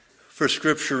For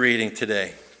scripture reading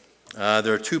today,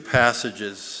 there are two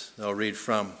passages I'll read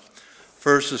from.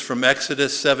 First is from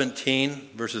Exodus 17,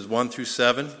 verses 1 through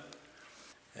 7,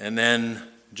 and then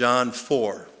John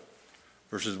 4,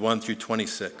 verses 1 through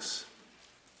 26.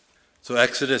 So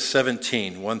Exodus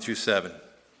 17, 1 through 7.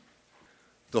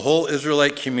 The whole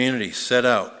Israelite community set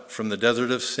out from the desert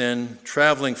of Sin,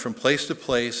 traveling from place to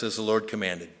place as the Lord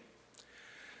commanded.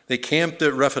 They camped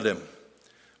at Rephidim,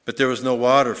 but there was no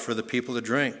water for the people to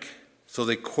drink. So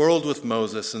they quarreled with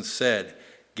Moses and said,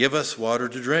 "Give us water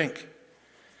to drink."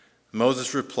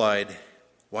 Moses replied,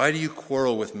 "Why do you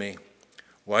quarrel with me?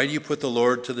 Why do you put the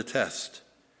Lord to the test?"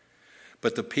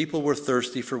 But the people were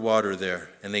thirsty for water there,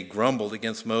 and they grumbled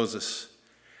against Moses.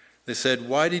 They said,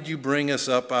 "Why did you bring us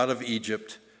up out of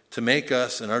Egypt to make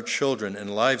us and our children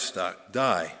and livestock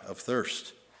die of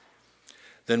thirst?"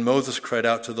 Then Moses cried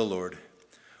out to the Lord,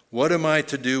 "What am I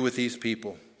to do with these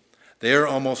people? They are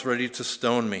almost ready to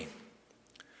stone me."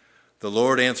 The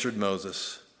Lord answered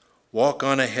Moses, "Walk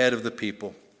on ahead of the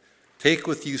people. Take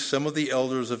with you some of the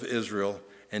elders of Israel,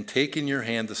 and take in your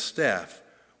hand the staff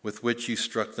with which you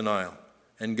struck the Nile,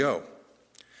 and go.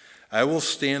 I will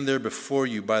stand there before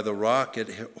you by the rock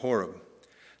at Horeb.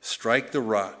 Strike the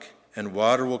rock, and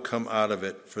water will come out of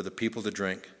it for the people to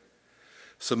drink."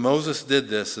 So Moses did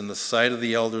this in the sight of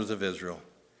the elders of Israel,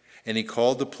 and he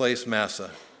called the place Massah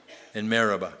and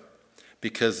Meribah,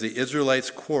 because the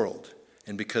Israelites quarreled,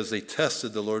 and because they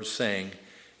tested the Lord, saying,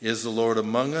 "Is the Lord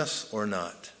among us or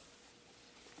not?"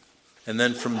 And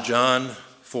then from John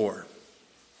 4,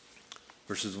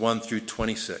 verses 1 through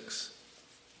 26.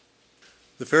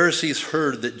 The Pharisees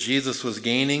heard that Jesus was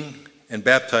gaining and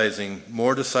baptizing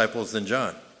more disciples than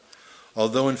John,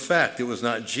 although in fact it was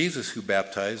not Jesus who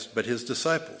baptized, but his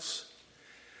disciples.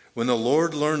 When the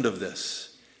Lord learned of this,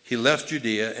 he left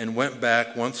Judea and went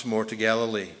back once more to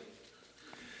Galilee.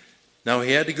 Now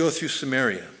he had to go through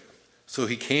Samaria, so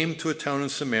he came to a town in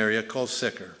Samaria called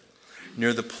Sychar,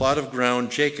 near the plot of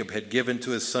ground Jacob had given to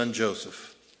his son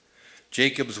Joseph.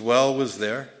 Jacob's well was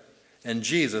there, and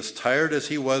Jesus, tired as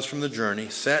he was from the journey,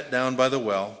 sat down by the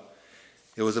well.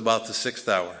 It was about the 6th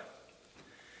hour.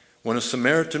 When a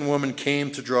Samaritan woman came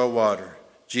to draw water,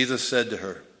 Jesus said to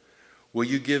her, "Will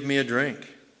you give me a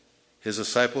drink?" His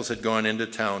disciples had gone into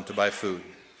town to buy food.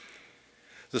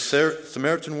 The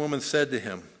Samaritan woman said to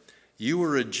him, "You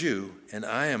are a Jew, and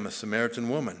I am a Samaritan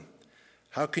woman.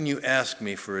 How can you ask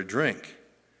me for a drink?"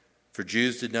 For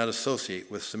Jews did not associate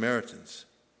with Samaritans.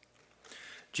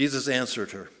 Jesus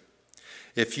answered her,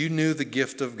 "If you knew the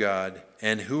gift of God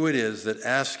and who it is that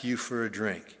asks you for a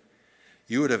drink,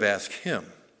 you would have asked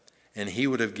him, and he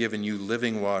would have given you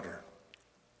living water."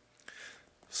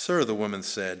 "Sir," the woman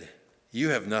said, "you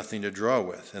have nothing to draw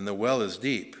with, and the well is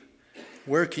deep.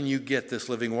 Where can you get this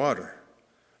living water?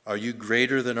 Are you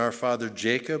greater than our father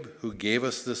Jacob, who gave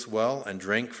us this well and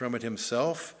drank from it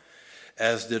himself,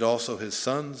 as did also his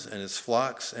sons and his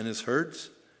flocks and his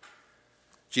herds?"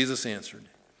 Jesus answered,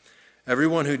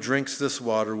 "Everyone who drinks this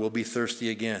water will be thirsty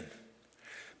again.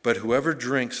 But whoever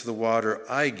drinks the water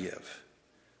I give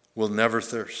will never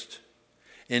thirst.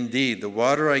 Indeed, the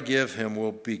water I give him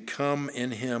will become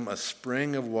in him a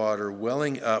spring of water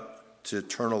welling up to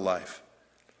eternal life."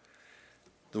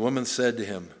 The woman said to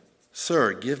him,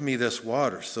 "Sir, give me this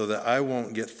water so that I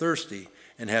won't get thirsty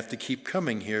and have to keep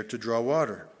coming here to draw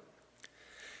water."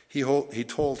 He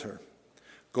told her,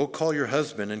 "Go call your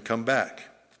husband and come back."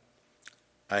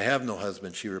 "I have no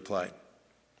husband," she replied.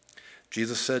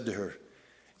 Jesus said to her,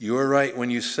 "You are right when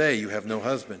you say you have no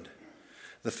husband.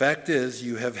 The fact is,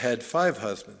 you have had 5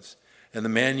 husbands, and the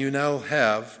man you now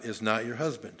have is not your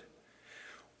husband.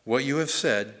 What you have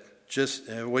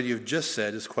just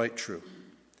said is quite true."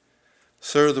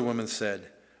 "Sir," the woman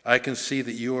said, "I can see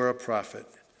that you are a prophet.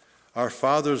 Our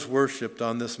fathers worshipped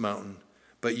on this mountain,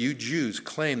 but you Jews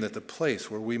claim that the place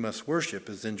where we must worship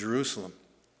is in Jerusalem."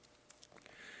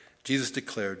 Jesus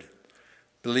declared,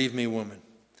 "Believe me, woman,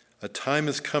 a time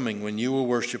is coming when you will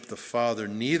worship the Father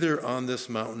neither on this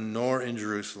mountain nor in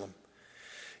Jerusalem.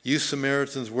 You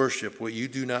Samaritans worship what you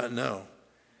do not know.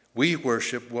 We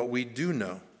worship what we do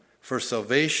know, for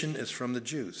salvation is from the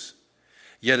Jews.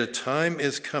 Yet a time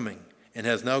is coming, and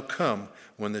has now come,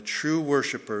 when the true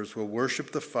worshipers will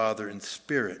worship the Father in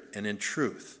spirit and in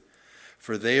truth,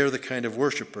 for they are the kind of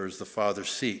worshipers the Father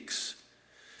seeks.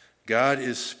 God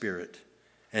is spirit,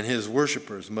 and his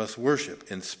worshipers must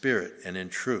worship in spirit and in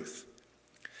truth."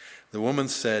 The woman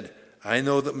said, "I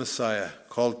know that Messiah,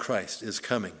 called Christ, is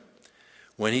coming.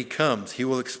 When he comes, he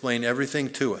will explain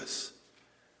everything to us."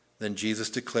 Then Jesus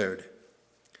declared,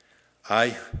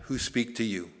 "I who speak to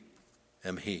you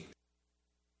am he."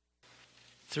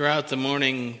 Throughout the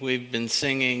morning, we've been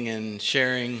singing and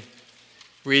sharing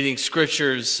reading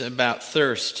scriptures about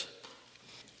thirst.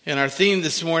 And our theme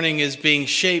this morning is being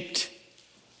shaped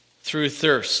through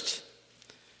thirst.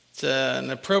 It's an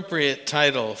appropriate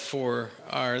title for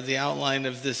the outline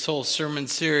of this whole sermon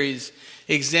series,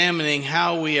 examining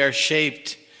how we are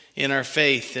shaped in our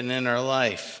faith and in our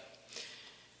life.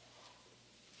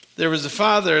 There was a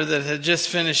father that had just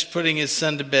finished putting his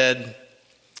son to bed,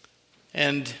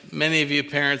 and many of you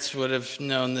parents would have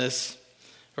known this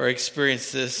or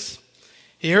experienced this.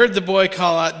 He heard the boy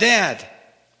call out, "Dad,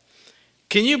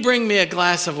 can you bring me a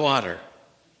glass of water?"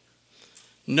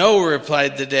 "No,"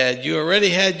 replied the dad, "you already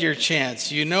had your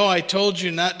chance. You know I told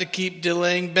you not to keep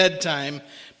delaying bedtime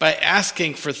by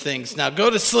asking for things. Now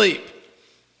go to sleep."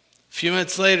 A few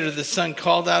minutes later, the son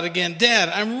called out again, "Dad,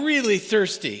 I'm really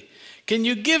thirsty. Can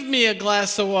you give me a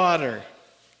glass of water?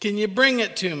 Can you bring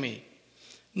it to me?"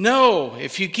 "No,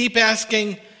 if you keep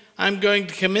asking, I'm going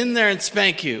to come in there and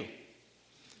spank you."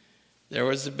 There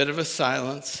was a bit of a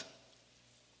silence,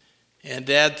 and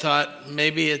Dad thought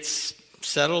maybe it's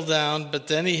settled down, but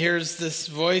then he hears this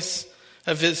voice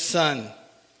of his son.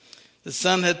 The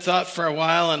son had thought for a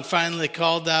while and finally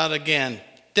called out again,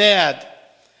 "Dad,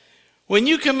 when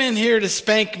you come in here to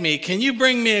spank me, can you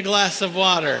bring me a glass of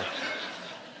water?"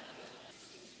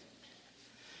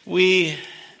 We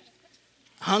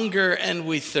hunger and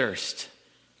we thirst.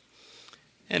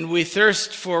 And we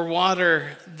thirst for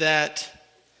water that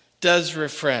does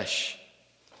refresh.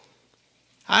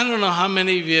 I don't know how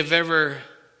many of you have ever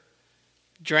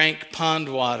drank pond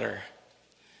water.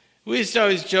 We used to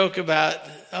always joke about,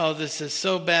 "Oh, this is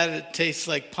so bad it tastes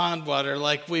like pond water,"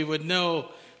 like we would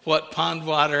know what pond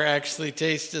water actually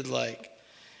tasted like.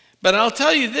 But I'll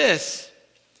tell you this,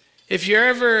 if you're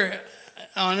ever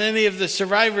on any of the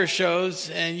Survivor shows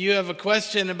and you have a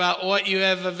question about what you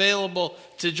have available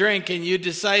to drink and you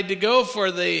decide to go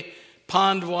for the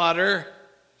pond water,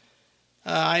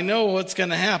 I know what's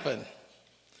going to happen.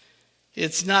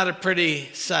 It's not a pretty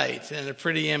sight and a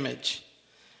pretty image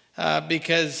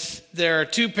because there are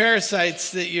two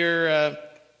parasites that you're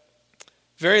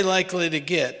very likely to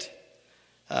get,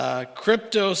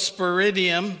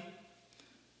 Cryptosporidium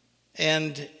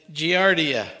and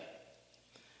Giardia.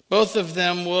 Both of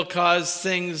them will cause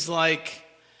things like,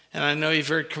 and I know you've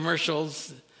heard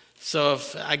commercials, so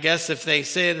I guess if they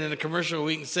say it in a commercial,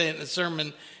 we can say it in a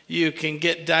sermon. You can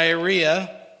get diarrhea.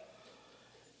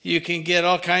 You can get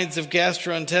all kinds of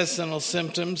gastrointestinal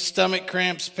symptoms, stomach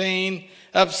cramps, pain,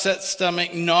 upset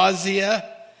stomach, nausea,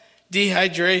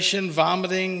 dehydration,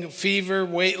 vomiting, fever,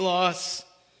 weight loss,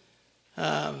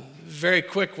 very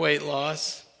quick weight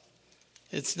loss.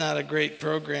 It's not a great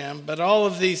program, but all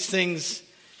of these things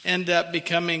end up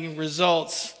becoming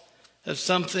results of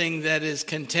something that is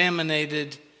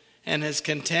contaminated and has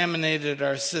contaminated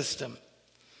our system.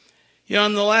 You know,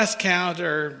 on the last count,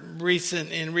 or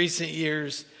in recent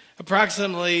years,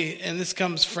 approximately, and this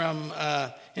comes from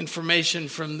information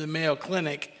from the Mayo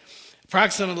Clinic,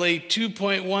 approximately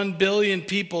 2.1 billion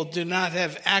people do not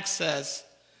have access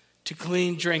to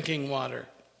clean drinking water.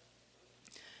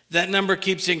 That number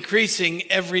keeps increasing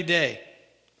every day,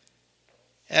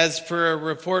 as per a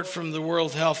report from the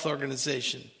World Health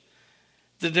Organization.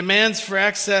 The demands for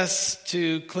access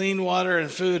to clean water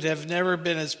and food have never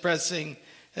been as pressing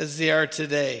as they are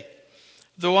today.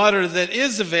 The water that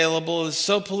is available is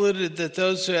so polluted that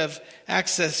those who have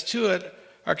access to it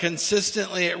are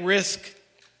consistently at risk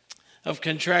of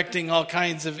contracting all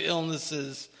kinds of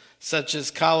illnesses such as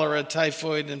cholera,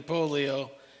 typhoid, and polio,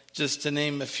 just to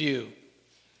name a few.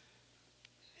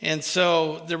 And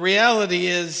so the reality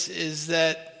is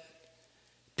that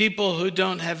people who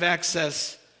don't have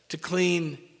access to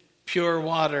clean, pure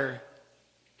water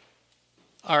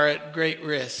are at great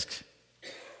risk.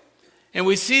 And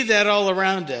we see that all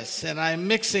around us. And I'm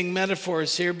mixing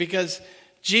metaphors here because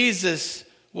Jesus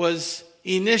was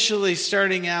initially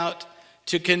starting out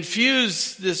to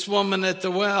confuse this woman at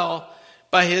the well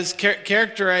by his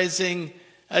characterizing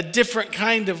a different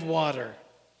kind of water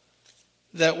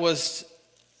that was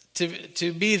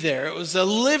to be there. It was a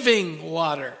living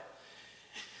water.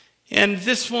 And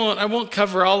I won't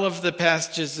cover all of the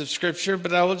passages of Scripture,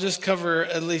 but I will just cover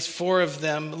at least 4 of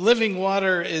them. Living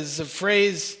water is a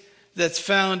phrase that's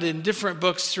found in different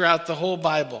books throughout the whole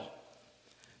Bible.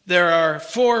 There are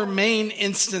 4 main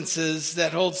instances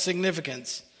that hold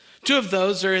significance. 2 of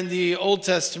those are in the Old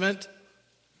Testament,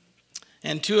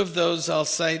 and 2 of those I'll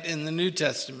cite in the New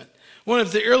Testament. One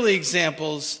of the early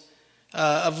examples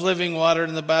of living water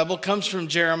in the Bible comes from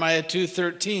Jeremiah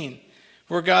 2:13,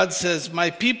 where God says, "My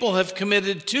people have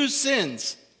committed 2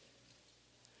 sins.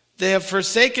 They have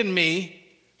forsaken me,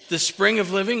 the spring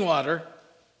of living water,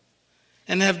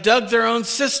 and have dug their own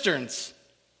cisterns,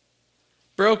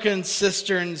 broken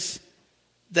cisterns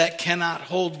that cannot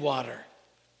hold water.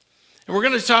 And we're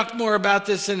going to talk more about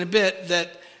this in a bit,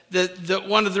 that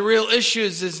one of the real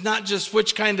issues is not just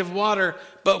which kind of water,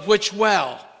 but which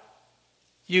well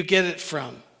you get it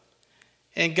from.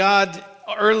 And God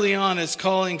early on is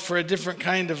calling for a different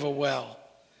kind of a well.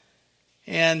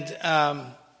 And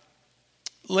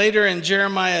later in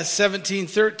Jeremiah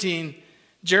 17:13,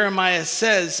 Jeremiah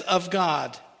says of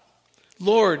God,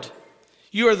 "Lord,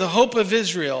 you are the hope of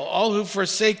Israel. All who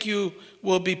forsake you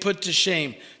will be put to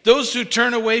shame. Those who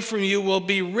turn away from you will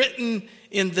be written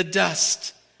in the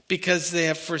dust, because they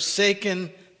have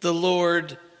forsaken the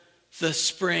Lord, the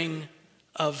spring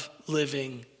of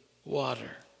living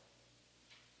water."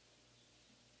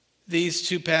 These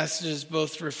two passages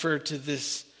both refer to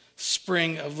this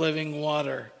spring of living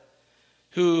water,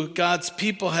 who God's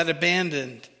people had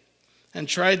abandoned and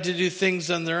tried to do things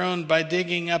on their own by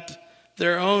digging up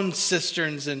their own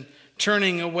cisterns and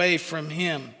turning away from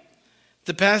him.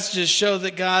 The passages show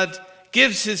that God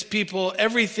gives his people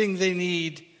everything they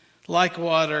need, like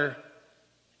water,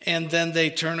 and then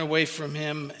they turn away from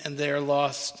him and they are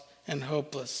lost and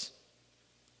hopeless.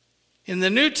 In the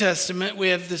New Testament, we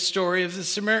have the story of the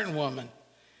Samaritan woman,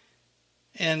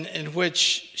 and in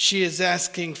which she is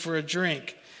asking for a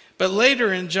drink. But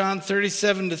later in John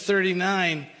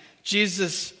 37-39,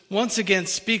 Jesus once again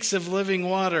speaks of living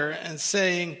water and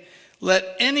saying,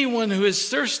 "Let anyone who is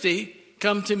thirsty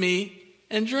come to me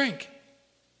and drink.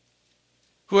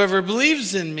 Whoever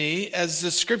believes in me, as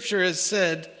the scripture has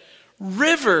said,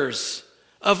 rivers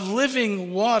of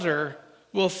living water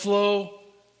will flow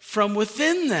from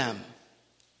within them."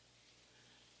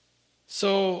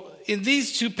 So in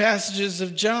these two passages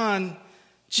of John,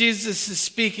 Jesus is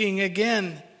speaking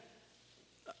again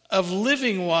of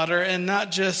living water and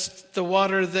not just the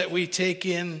water that we take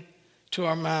in to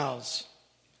our mouths.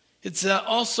 It's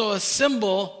also a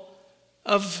symbol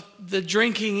of the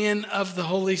drinking in of the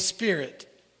Holy Spirit.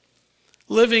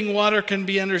 Living water can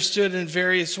be understood in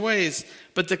various ways,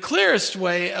 but the clearest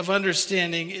way of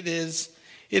understanding it is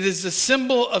a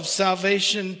symbol of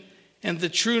salvation and the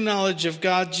true knowledge of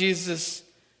God, Jesus,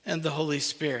 and the Holy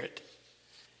Spirit.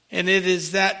 And it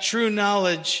is that true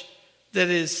knowledge that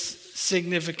is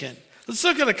significant. Let's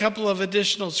look at a couple of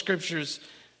additional scriptures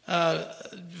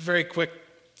very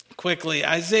quickly.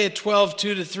 Isaiah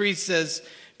 12:2-3 says,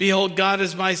 "Behold, God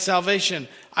is my salvation.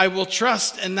 I will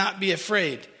trust and not be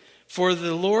afraid. For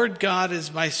the Lord God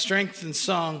is my strength and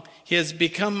song. He has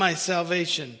become my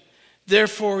salvation.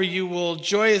 Therefore you will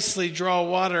joyously draw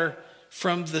water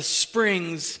from the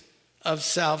springs of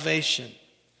salvation."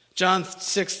 John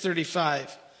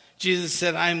 6:35, Jesus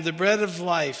said, "I am the bread of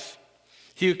life.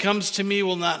 He who comes to me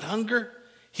will not hunger.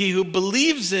 He who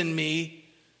believes in me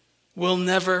will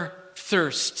never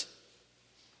thirst."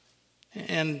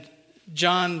 And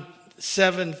John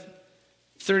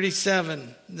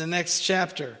 7:37, the next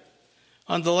chapter.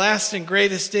 "On the last and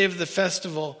greatest day of the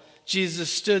festival,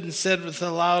 Jesus stood and said with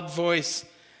a loud voice,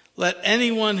 'Let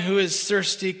anyone who is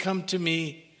thirsty come to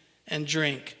me and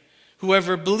drink.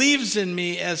 Whoever believes in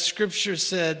me, as Scripture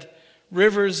said,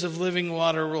 rivers of living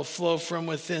water will flow from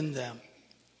within them.'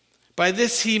 By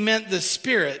this he meant the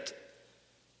Spirit,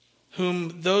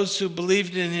 whom those who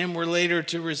believed in him were later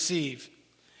to receive."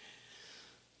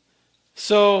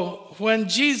 So when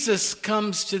Jesus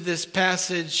comes to this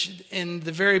passage in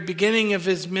the very beginning of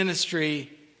his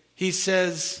ministry, he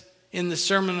says in the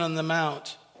Sermon on the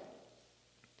Mount,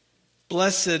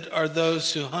 "Blessed are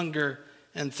those who hunger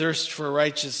and thirst for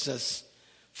righteousness,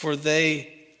 for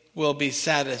they will be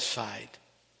satisfied."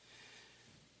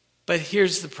 But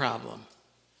here's the problem.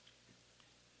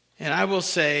 And I will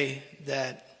say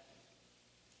that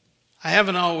I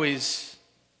haven't always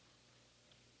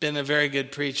been a very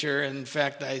good preacher. In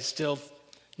fact, I still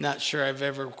not sure I've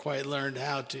ever quite learned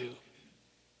how to.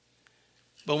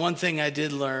 But one thing I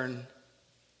did learn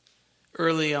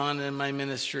early on in my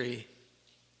ministry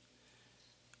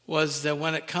was that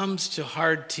when it comes to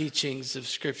hard teachings of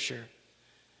Scripture,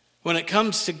 when it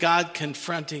comes to God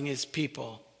confronting his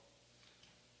people,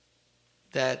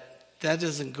 that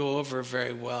doesn't go over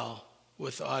very well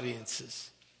with audiences.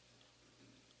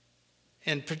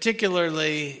 And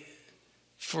particularly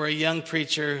for a young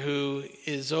preacher who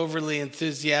is overly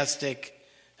enthusiastic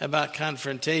about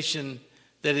confrontation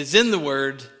that is in the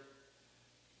Word,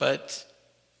 but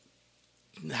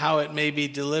how it may be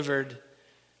delivered,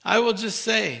 I will just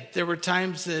say there were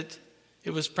times that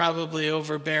it was probably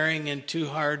overbearing and too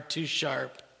hard, too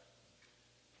sharp.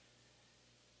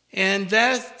 And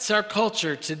that's our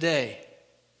culture today.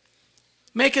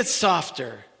 Make it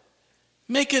softer.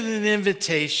 Make it an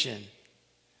invitation.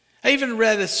 I even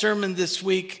read a sermon this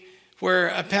week where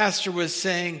a pastor was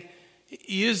saying,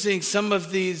 using some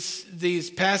of these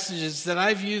passages that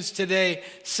I've used today,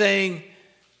 saying,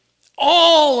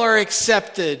 all are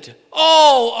accepted,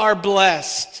 all are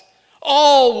blessed,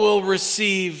 all will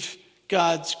receive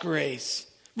God's grace,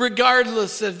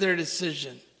 regardless of their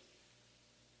decision.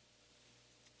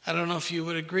 I don't know if you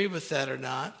would agree with that or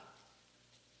not.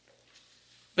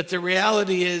 But the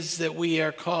reality is that we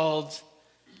are called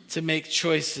to make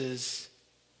choices.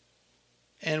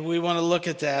 And we want to look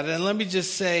at that. And let me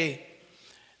just say,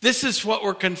 this is what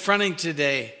we're confronting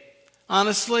today.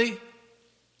 Honestly,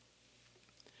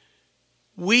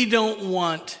 we don't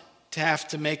want to have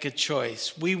to make a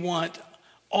choice. We want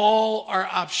all our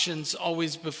options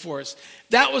always before us.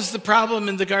 That was the problem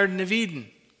in the Garden of Eden.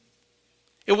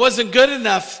 It wasn't good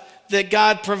enough that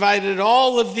God provided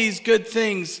all of these good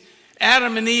things.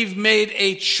 Adam and Eve made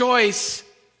a choice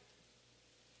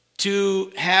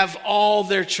to have all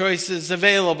their choices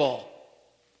available.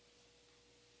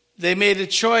 They made a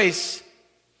choice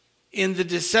in the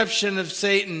deception of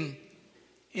Satan,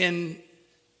 in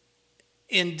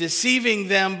deceiving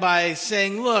them by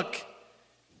saying, look,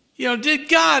 did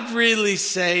God really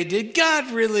say? Did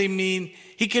God really mean?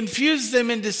 He confused them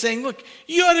into saying, look,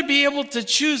 you ought to be able to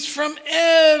choose from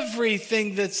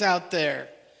everything that's out there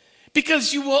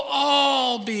because you will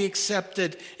all be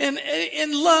accepted. And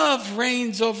love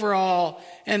reigns over all.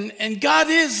 And God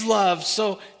is love.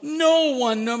 So no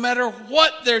one, no matter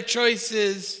what their choice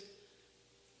is,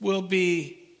 will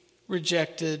be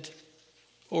rejected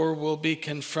or will be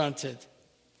confronted.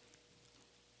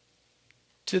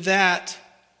 To that,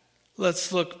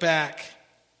 let's look back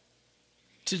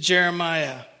to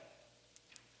Jeremiah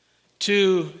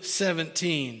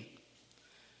 2:17,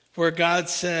 where God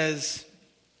says,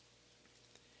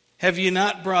 have you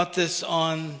not brought this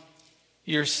on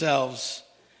yourselves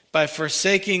by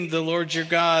forsaking the Lord your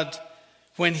God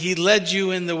when he led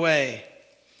you in the way?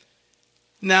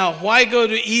 Now, why go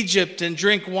to Egypt and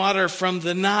drink water from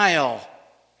the Nile?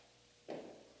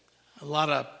 A lot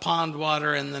of pond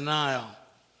water in the Nile.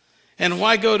 And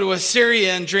why go to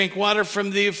Assyria and drink water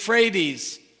from the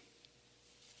Euphrates?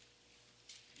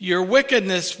 Your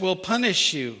wickedness will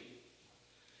punish you.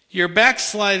 Your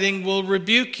backsliding will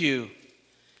rebuke you.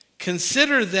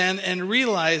 Consider then and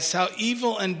realize how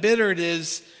evil and bitter it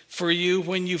is for you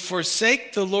when you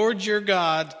forsake the Lord your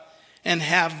God and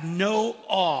have no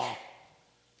awe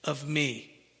of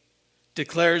me,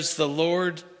 declares the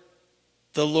Lord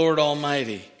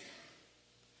Almighty.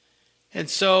 And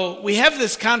so we have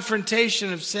this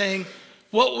confrontation of saying,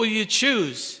 what will you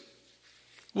choose?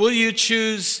 Will you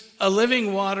choose a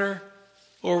living water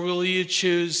or will you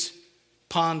choose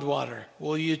pond water?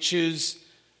 Will you choose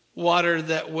water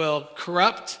that will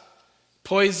corrupt,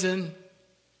 poison,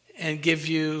 and give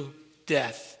you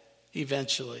death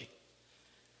eventually?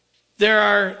 There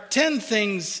are 10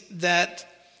 things that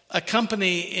a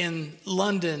company in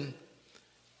London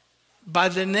by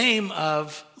the name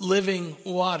of Living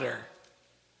Water.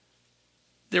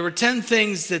 There were 10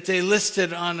 things that they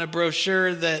listed on a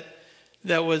brochure that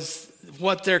was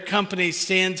what their company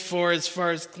stands for as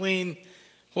far as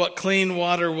what clean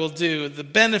water will do, the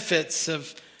benefits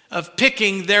of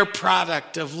picking their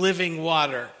product of living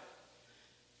water.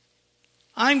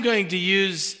 I'm going to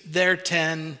use their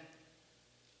 10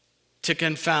 to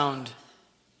confound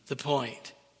the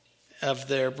point of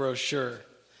their brochure.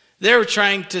 They're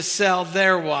trying to sell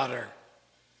their water.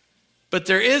 But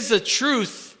there is a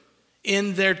truth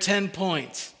in their 10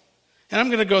 points. And I'm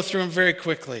going to go through them very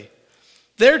quickly.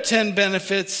 Their 10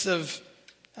 benefits to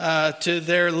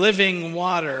their living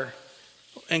water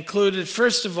included,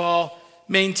 first of all,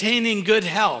 maintaining good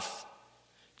health.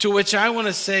 To which I want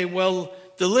to say, well,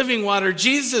 the living water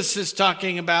Jesus is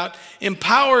talking about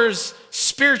empowers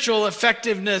spiritual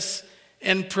effectiveness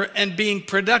and being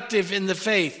productive in the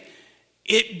faith.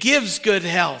 It gives good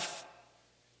health,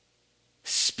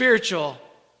 spiritual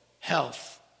health.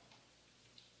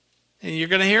 And you're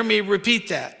going to hear me repeat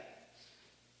that.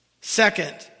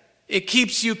 Second, it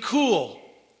keeps you cool.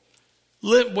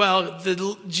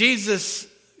 The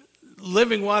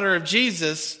living water of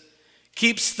Jesus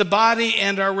keeps the body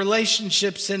and our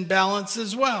relationships in balance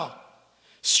as well.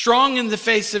 Strong in the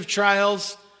face of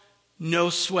trials,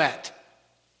 no sweat.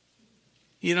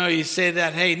 You say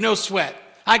that, hey, no sweat.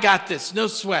 I got this, no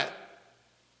sweat.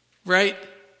 Right?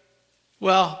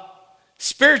 Well,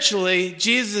 spiritually,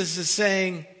 Jesus is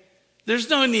saying,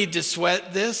 there's no need to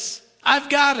sweat this. I've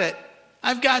got it.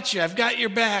 I've got you. I've got your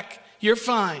back. You're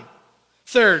fine.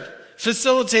 Third,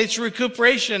 facilitates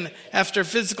recuperation after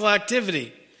physical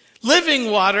activity. Living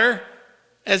water,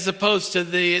 as opposed to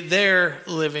their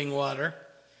living water,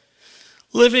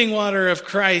 Living water of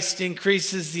Christ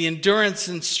increases the endurance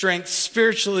and strength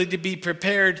spiritually to be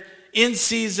prepared in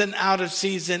season, out of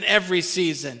season, every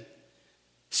season.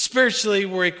 Spiritually,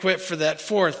 we're equipped for that.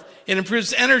 Fourth, it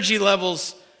improves energy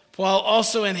levels while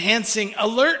also enhancing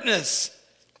alertness.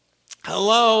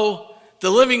 Hello, the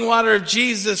living water of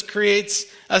Jesus creates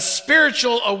a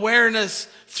spiritual awareness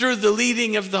through the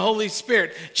leading of the Holy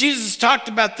Spirit. Jesus talked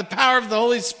about the power of the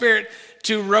Holy Spirit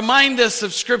to remind us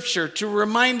of Scripture, to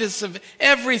remind us of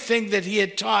everything that he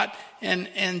had taught and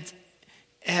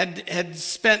had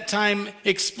spent time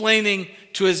explaining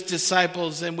to his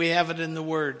disciples, and we have it in the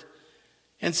Word.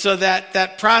 And so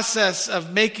that process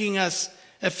of making us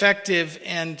effective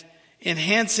and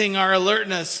enhancing our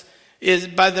alertness is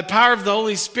by the power of the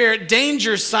Holy Spirit.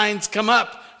 Danger signs come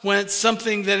up when it's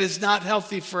something that is not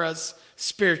healthy for us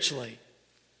spiritually.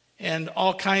 And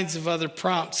all kinds of other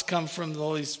prompts come from the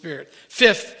Holy Spirit.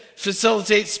 Fifth,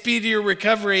 facilitate speedier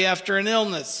recovery after an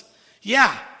illness.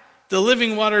 Yeah, the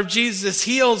living water of Jesus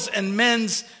heals and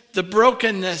mends the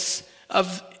brokenness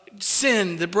of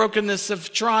sin, the brokenness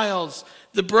of trials,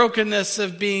 the brokenness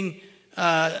of being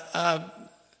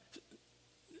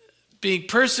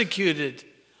persecuted.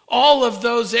 All of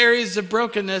those areas of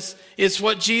brokenness is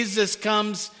what Jesus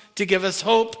comes to give us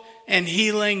hope and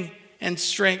healing and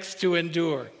strength to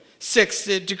endure. Sixth,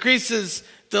 it decreases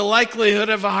the likelihood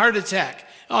of a heart attack.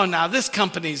 Oh, now this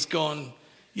company's going,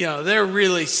 they're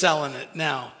really selling it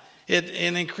now. It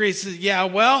increases,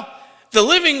 the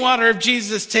living water of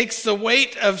Jesus takes the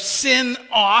weight of sin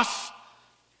off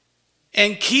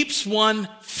and keeps one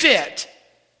fit.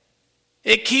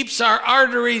 It keeps our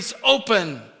arteries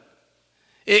open.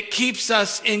 It keeps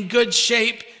us in good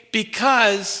shape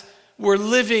because we're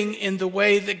living in the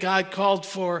way that God called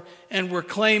for, and we're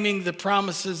claiming the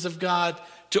promises of God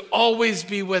to always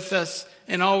be with us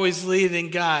and always lead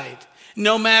and guide.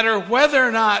 No matter whether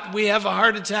or not we have a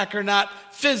heart attack or not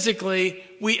physically,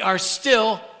 we are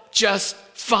still just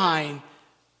fine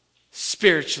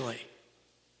spiritually.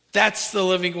 That's the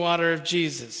living water of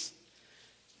Jesus.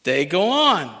 They go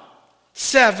on.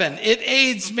 7, it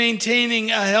aids maintaining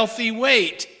a healthy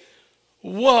weight.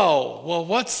 Whoa, well,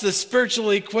 what's the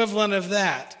spiritual equivalent of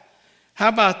that? How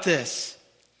about this?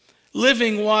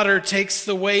 Living water takes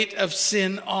the weight of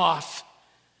sin off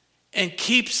and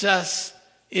keeps us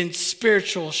in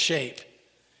spiritual shape.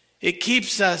 It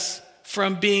keeps us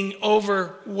from being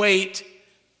overweight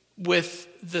with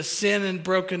the sin and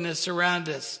brokenness around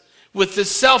us, with the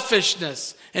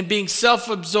selfishness and being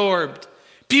self-absorbed.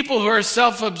 People who are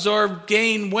self-absorbed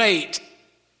gain weight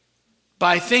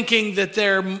by thinking that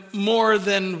they're more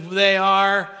than they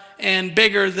are and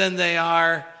bigger than they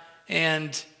are,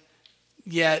 and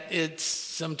yet it's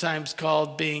sometimes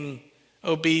called being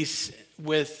obese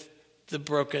with the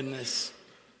brokenness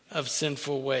of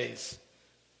sinful ways.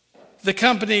 The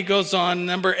company goes on,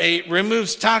 number 8,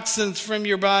 removes toxins from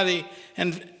your body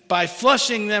and by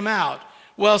flushing them out.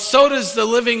 Well, so does the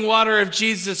living water of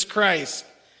Jesus Christ.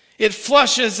 It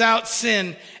flushes out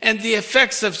sin and the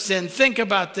effects of sin. Think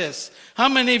about this. How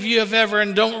many of you have ever,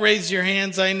 and don't raise your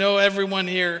hands, I know everyone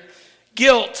here,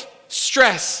 guilt,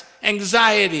 stress,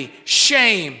 anxiety,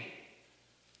 shame,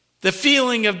 the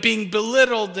feeling of being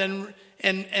belittled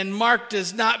and marked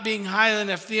as not being high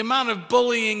enough, the amount of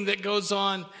bullying that goes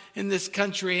on in this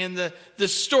country, and the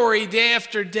story day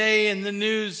after day in the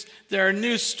news, there are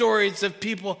news stories of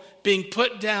people being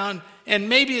put down, and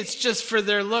maybe it's just for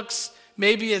their looks,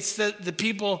 maybe it's that the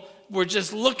people were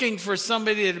just looking for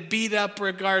somebody to beat up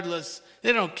regardless.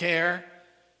 They don't care.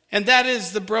 And that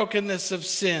is the brokenness of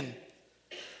sin.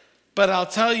 But I'll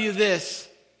tell you this,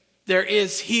 there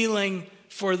is healing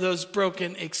for those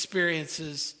broken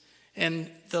experiences.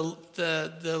 And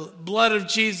the blood of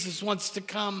Jesus wants to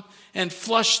come and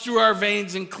flush through our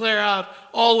veins and clear out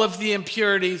all of the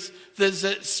impurities,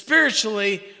 that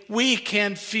spiritually we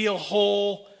can feel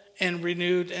whole and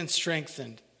renewed and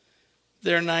strengthened.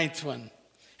 Their 9th one,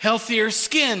 healthier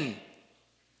skin.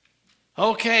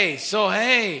 Okay, so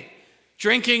hey,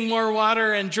 drinking more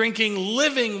water and drinking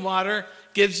living water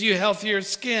gives you healthier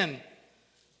skin.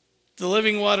 The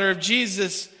living water of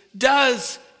Jesus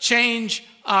does change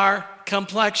our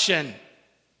complexion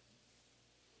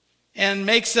and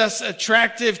makes us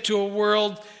attractive to a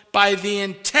world by the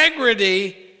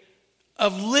integrity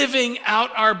of living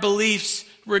out our beliefs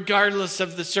regardless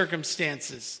of the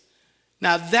circumstances.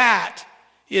 Now that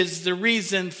is the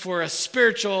reason for a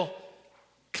spiritual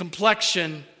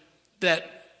complexion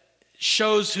that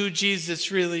shows who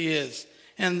Jesus really is.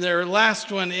 And their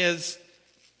last one is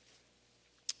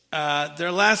that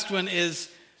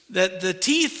the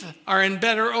teeth are in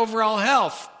better overall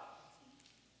health.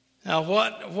 Now,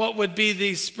 what would be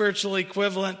the spiritual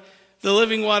equivalent? the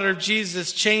living water of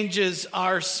Jesus changes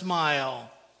our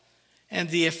smile and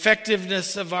the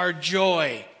effectiveness of our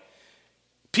joy.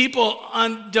 People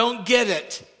don't get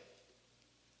it.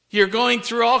 You're going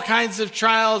through all kinds of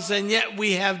trials, and yet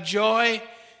we have joy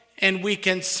and we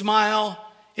can smile.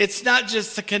 It's not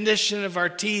just the condition of our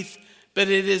teeth, but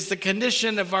it is the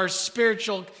condition of our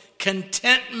spiritual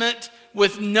contentment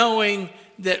with knowing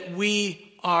that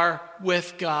we are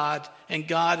with God and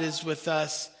God is with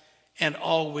us and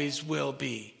always will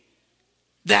be.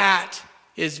 That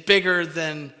is bigger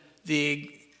than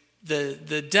the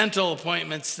dental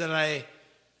appointments that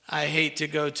I hate to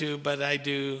go to, but I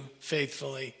do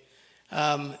faithfully.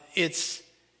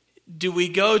 Do we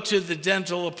go to the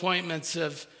dental appointments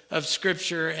of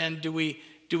Scripture, and do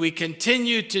we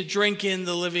continue to drink in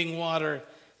the living water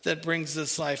that brings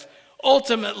us life?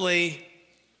 Ultimately,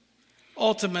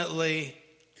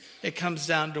 it comes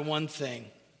down to one thing.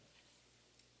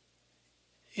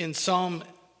 In Psalm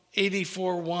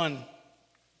 84:1,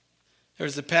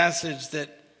 there's a passage that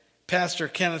Pastor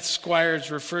Kenneth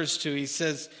Squires refers to. He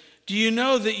says, "Do you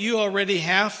know that you already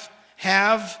have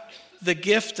the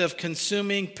gift of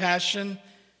consuming passion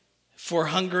for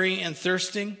hungering and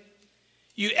thirsting?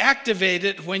 You activate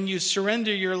it when you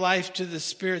surrender your life to the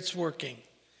Spirit's working."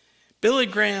 Billy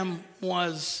Graham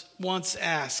was once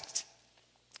asked,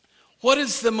 "What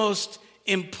is the most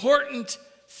important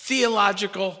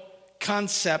theological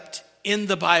concept in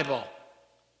the Bible?"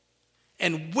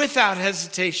 And without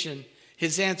hesitation,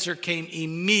 his answer came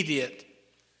immediate: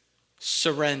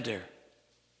 surrender.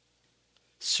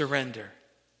 Surrender.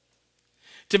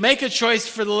 To make a choice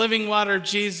for the living water of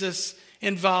Jesus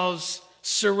involves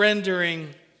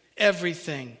surrendering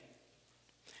everything.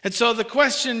 And so the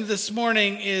question this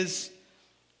morning is,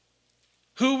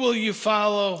 who will you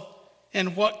follow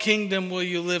and what kingdom will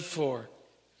you live for?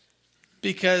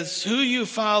 Because who you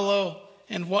follow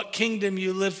and what kingdom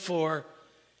you live for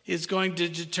is going to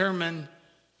determine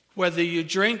whether you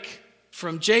drink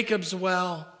from Jacob's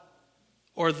well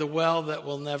or the well that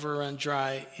will never run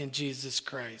dry in Jesus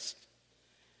Christ.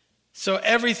 So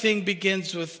everything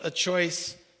begins with a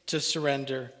choice to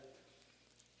surrender,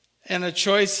 and a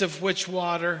choice of which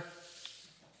water,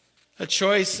 a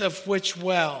choice of which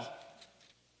well.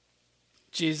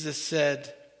 Jesus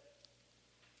said,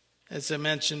 as I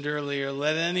mentioned earlier,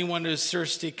 "Let anyone who is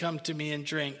thirsty come to me and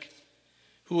drink.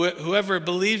 Whoever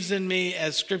believes in me,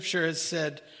 as Scripture has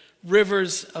said,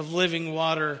 rivers of living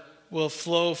water will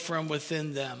flow from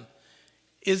within them."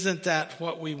 Isn't that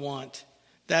what we want?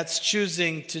 That's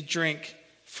choosing to drink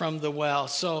from the well.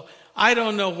 So I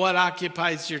don't know what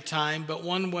occupies your time, but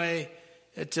one way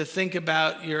to think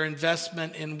about your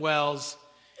investment in wells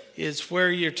is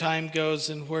where your time goes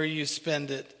and where you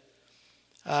spend it.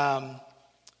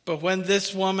 But when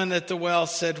this woman at the well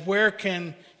said, "Where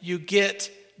can you get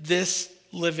this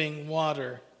living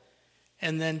water?"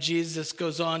 And then Jesus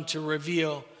goes on to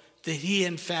reveal that he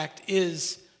in fact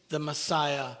is the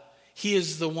Messiah. He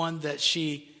is the one that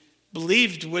she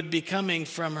believed would be coming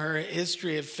from her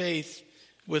history of faith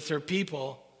with her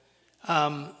people.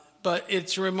 But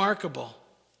it's remarkable.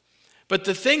 But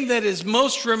the thing that is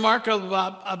most remarkable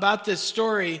about this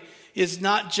story is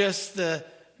not just the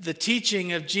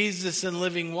teaching of Jesus and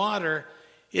living water.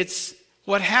 It's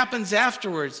what happens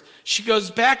afterwards. She goes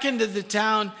back into the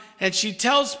town and she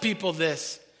tells people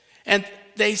this. And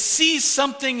they see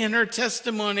something in her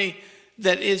testimony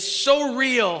that is so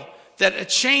real, that a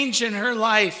change in her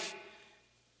life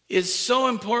is so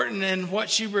important in what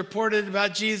she reported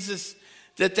about Jesus,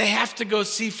 that they have to go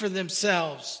see for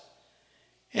themselves.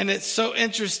 And it's so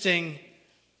interesting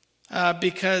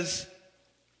because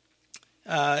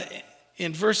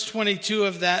in verse 22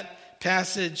 of that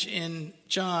passage in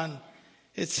John,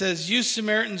 it says, "You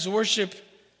Samaritans worship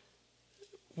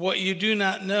what you do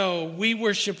not know. We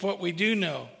worship what we do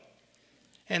know."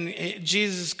 And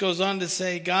Jesus goes on to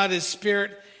say, "God is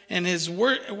spirit, and his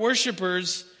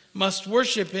worshipers must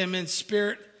worship him in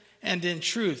spirit and in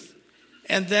truth."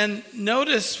 And then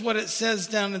notice what it says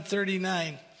down in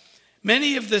 39.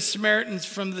 "Many of the Samaritans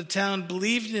from the town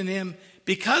believed in him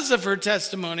because of her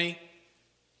testimony."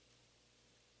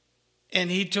 And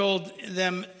he told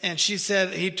them, and she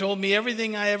said, "He told me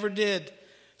everything I ever did."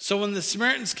 So when the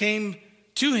Samaritans came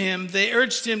to him, they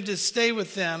urged him to stay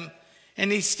with them,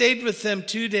 and he stayed with them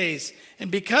 2 days.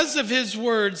 And because of his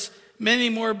words, many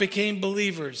more became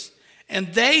believers.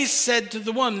 And they said to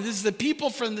the woman, this is the people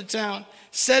from the town,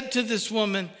 said to this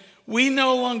woman, "We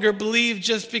no longer believe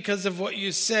just because of what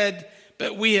you said,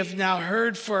 but we have now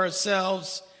heard for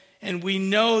ourselves, and we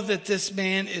know that this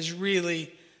man is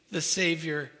really the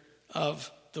Savior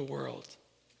of the world."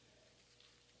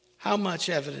 How much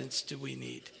evidence do we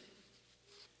need?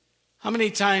 How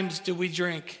many times do we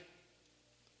drink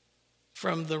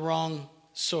from the wrong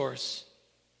source?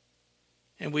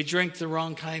 And we drink the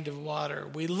wrong kind of water.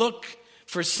 We look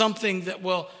for something that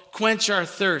will quench our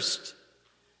thirst.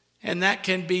 And that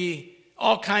can be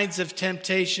all kinds of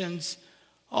temptations,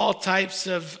 all types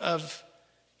of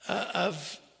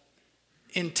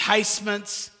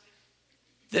enticements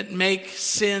that make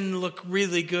sin look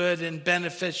really good and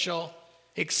beneficial,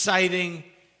 exciting.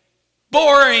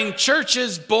 Boring. Church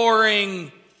is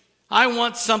boring. I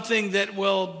want something that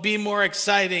will be more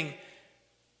exciting.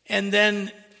 And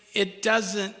then it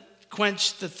doesn't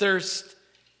quench the thirst.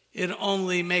 It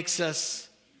only makes us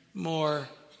more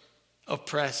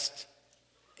oppressed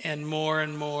and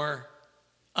more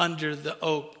under the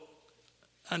oak,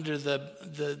 under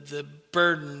the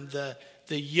burden, the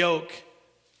yoke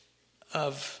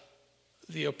of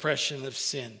the oppression of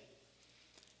sin.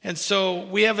 And so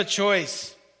we have a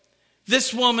choice.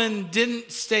 This woman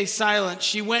didn't stay silent.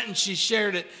 She went and she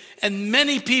shared it. And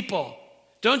many people,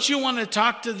 don't you want to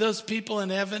talk to those people in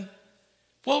heaven?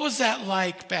 What was that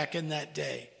like back in that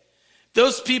day?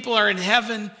 Those people are in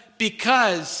heaven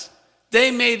because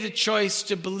they made a choice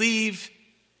to believe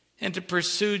and to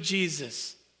pursue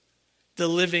Jesus, the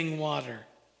living water.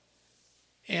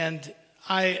 And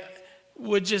I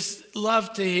would just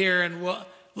love to hear and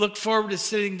look forward to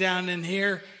sitting down and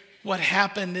hear what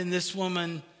happened in this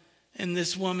woman's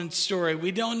story.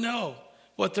 We don't know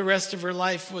what the rest of her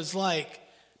life was like,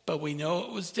 but we know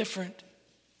it was different.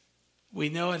 We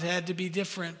know it had to be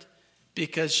different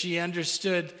because she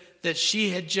understood that she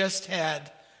had just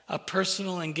had a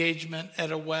personal engagement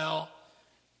at a well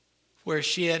where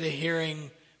she had a hearing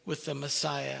with the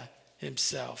Messiah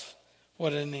himself.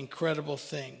 What an incredible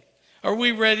thing. Are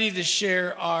we ready to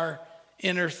share our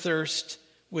inner thirst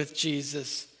with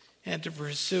Jesus and to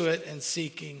pursue it and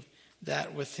seeking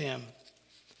that with him?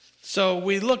 So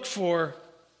we look for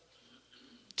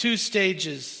 2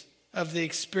 stages of the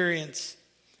experience,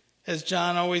 as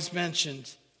John always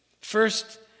mentioned.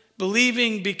 First,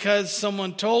 believing because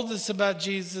someone told us about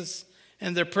Jesus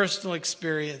and their personal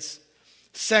experience.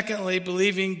 Secondly,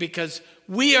 believing because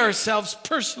we ourselves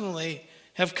personally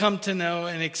have come to know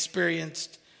and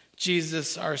experienced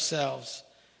Jesus ourselves.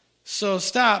 So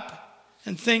stop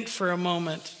and think for a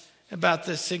moment about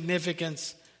the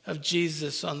significance of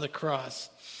Jesus on the cross.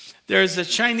 There's a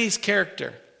Chinese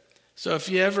character. So if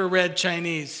you ever read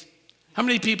Chinese, how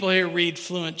many people here read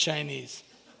fluent Chinese?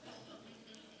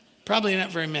 Probably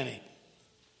not very many.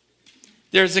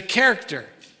 There's a character,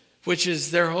 which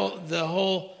is the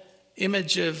whole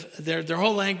image of their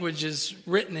whole language is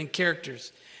written in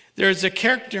characters. There's a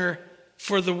character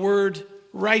for the word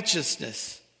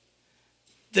righteousness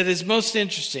that is most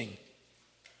interesting.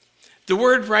 The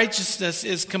word righteousness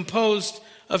is composed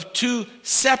of 2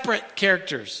 separate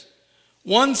characters,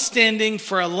 one standing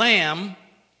for a lamb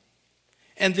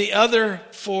and the other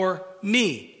for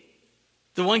me.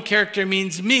 The one character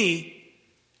means me,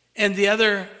 and the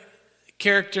other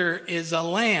character is a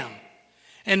lamb.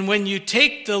 And when you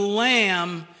take the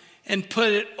lamb and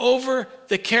put it over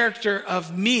the character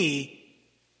of me,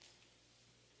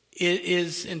 it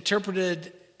is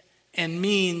interpreted and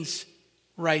means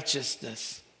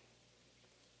righteousness.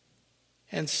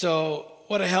 And so,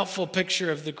 what a helpful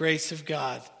picture of the grace of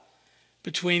God.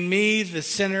 Between me, the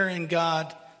sinner, and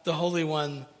God, the Holy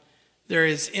One, there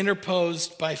is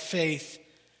interposed by faith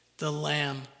the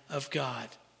Lamb of God.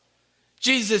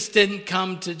 Jesus didn't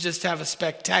come to just have a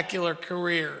spectacular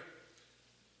career.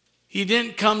 He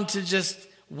didn't come to just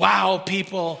wow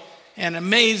people and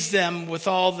amaze them with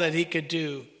all that he could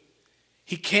do.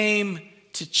 He came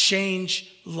to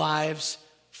change lives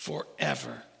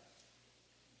forever.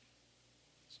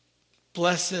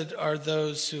 Blessed are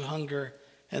those who hunger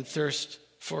and thirst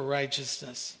for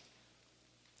righteousness.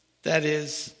 That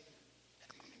is,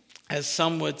 as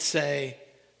some would say,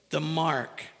 the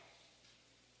mark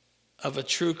of a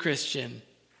true Christian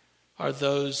are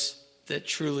those that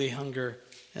truly hunger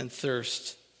and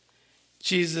thirst.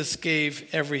 Jesus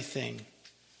gave everything,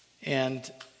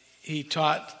 and he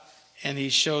taught and he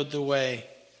showed the way.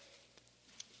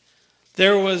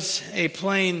 There was a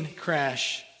plane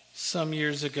crash some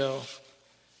years ago,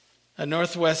 a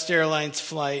Northwest Airlines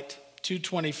flight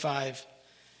 225.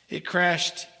 It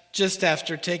crashed just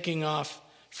after taking off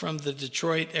from the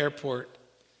Detroit airport,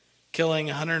 killing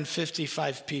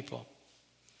 155 people.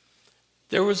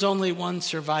 There was only one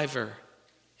survivor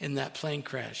in that plane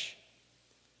crash,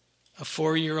 a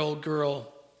 4-year-old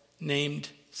girl named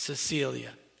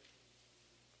Cecilia.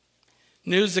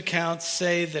 News accounts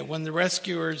say that when the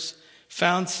rescuers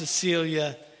found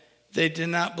Cecilia, they did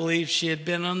not believe she had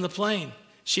been on the plane.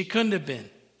 She couldn't have been.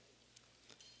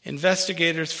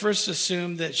 Investigators first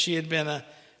assumed that she had been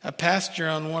a passenger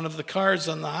on one of the cars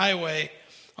on the highway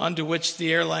onto which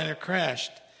the airliner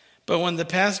crashed. But when the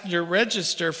passenger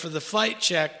register for the flight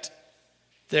checked,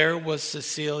 there was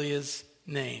Cecilia's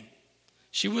name.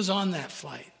 She was on that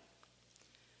flight.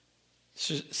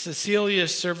 Cecilia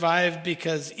survived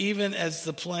because even as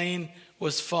the plane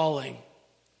was falling,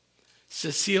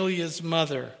 Cecilia's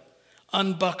mother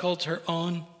unbuckled her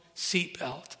own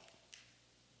seatbelt,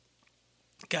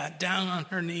 got down on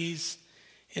her knees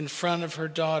in front of her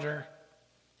daughter,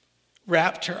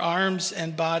 wrapped her arms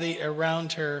and body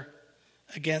around her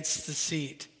against the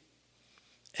seat,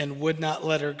 and would not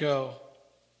let her go.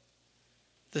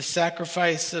 The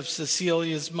sacrifice of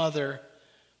Cecilia's mother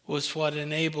was what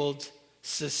enabled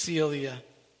Cecilia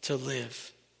to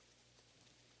live.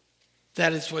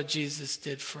 That is what Jesus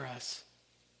did for us.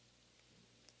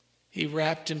 He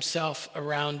wrapped himself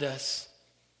around us.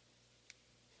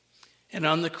 And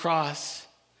on the cross,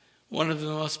 one of the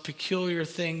most peculiar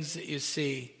things that you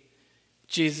see,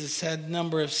 Jesus had a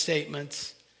number of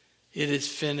statements. It is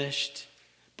finished.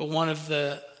 But one of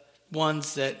the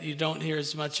ones that you don't hear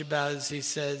as much about is he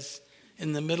says,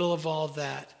 in the middle of all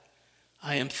that,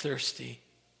 I am thirsty,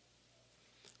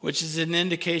 which is an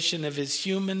indication of his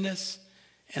humanness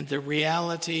and the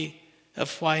reality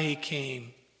of why he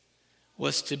came,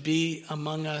 was to be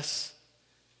among us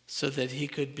so that he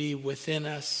could be within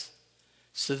us,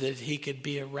 so that he could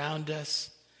be around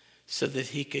us, so that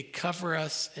he could cover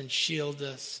us and shield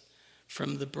us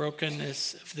from the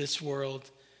brokenness of this world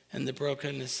and the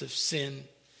brokenness of sin.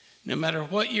 No matter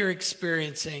what you're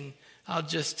experiencing, I'll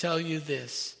just tell you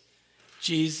this: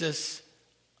 Jesus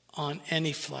on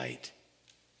any flight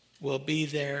will be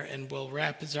there and will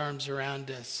wrap his arms around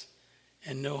us,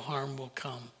 and no harm will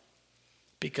come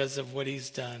because of what he's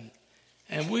done.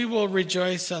 And we will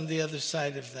rejoice on the other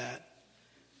side of that.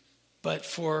 But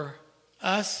for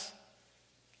us,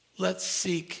 let's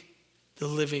seek the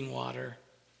living water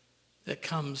that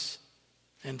comes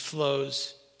and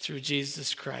flows through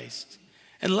Jesus Christ.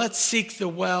 And let's seek the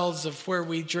wells of where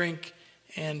we drink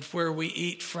and where we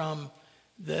eat from,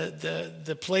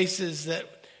 the places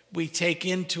that we take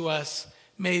into us.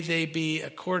 May they be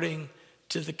according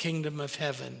to the kingdom of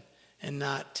heaven and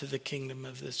not to the kingdom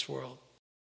of this world.